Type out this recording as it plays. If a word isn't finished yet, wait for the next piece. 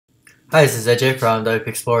Hi, this is AJ from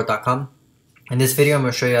WPExplorer.com. In this video, I'm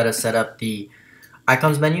going to show you how to set up the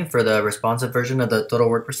icons menu for the responsive version of the Total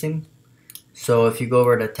WordPress theme. So if you go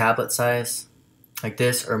over to tablet size like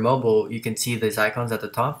this or mobile, you can see these icons at the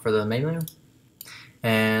top for the menu.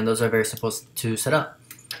 And those are very simple to set up.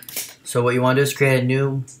 So what you want to do is create a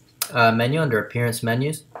new menu under Appearance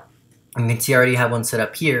Menus. You can see I already have one set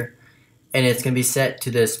up here. And it's going to be set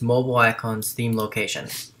to this mobile icons theme location.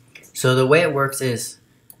 So the way it works is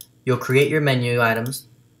you'll create your menu items,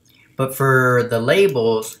 but for the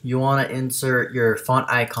labels, you want to insert your font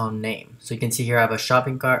icon name. So you can see here I have a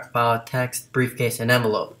shopping cart, file, text, briefcase, and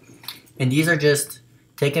envelope. And these are just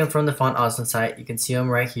taken from the Font Awesome site. You can see them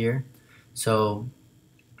right here. So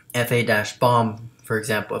FA-bomb, for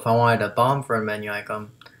example, if I wanted a bomb for a menu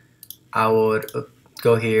icon, I would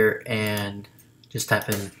go here and just type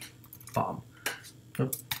in bomb.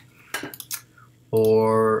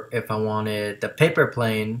 Or if I wanted the paper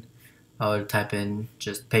plane, I would type in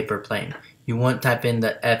just paper plane. You won't type in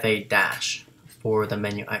the FA- for the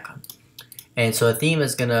menu icon. And so a theme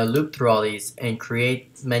is going to loop through all these and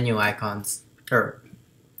create menu icons or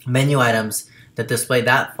menu items that display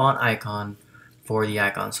that font icon for the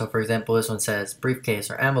icon. So for example, this one says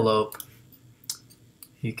briefcase or envelope.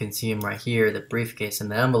 You can see them right here, the briefcase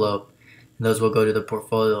and the envelope. And those will go to the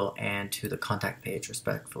portfolio and to the contact page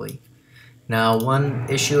respectively. Now, one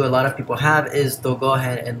issue a lot of people have is they'll go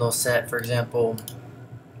ahead and they'll set, for example,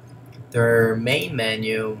 their main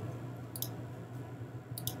menu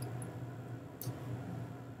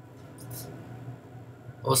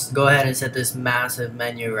we'll go ahead and set this massive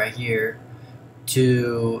menu right here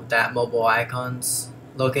to that mobile icons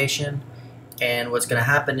location. And what's going to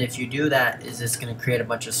happen if you do that is it's going to create a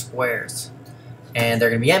bunch of squares. And they're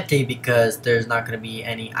going to be empty because there's not going to be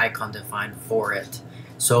any icon defined for it.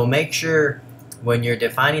 So make sure when you're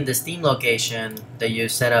defining this theme location that you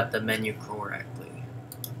set up the menu correctly.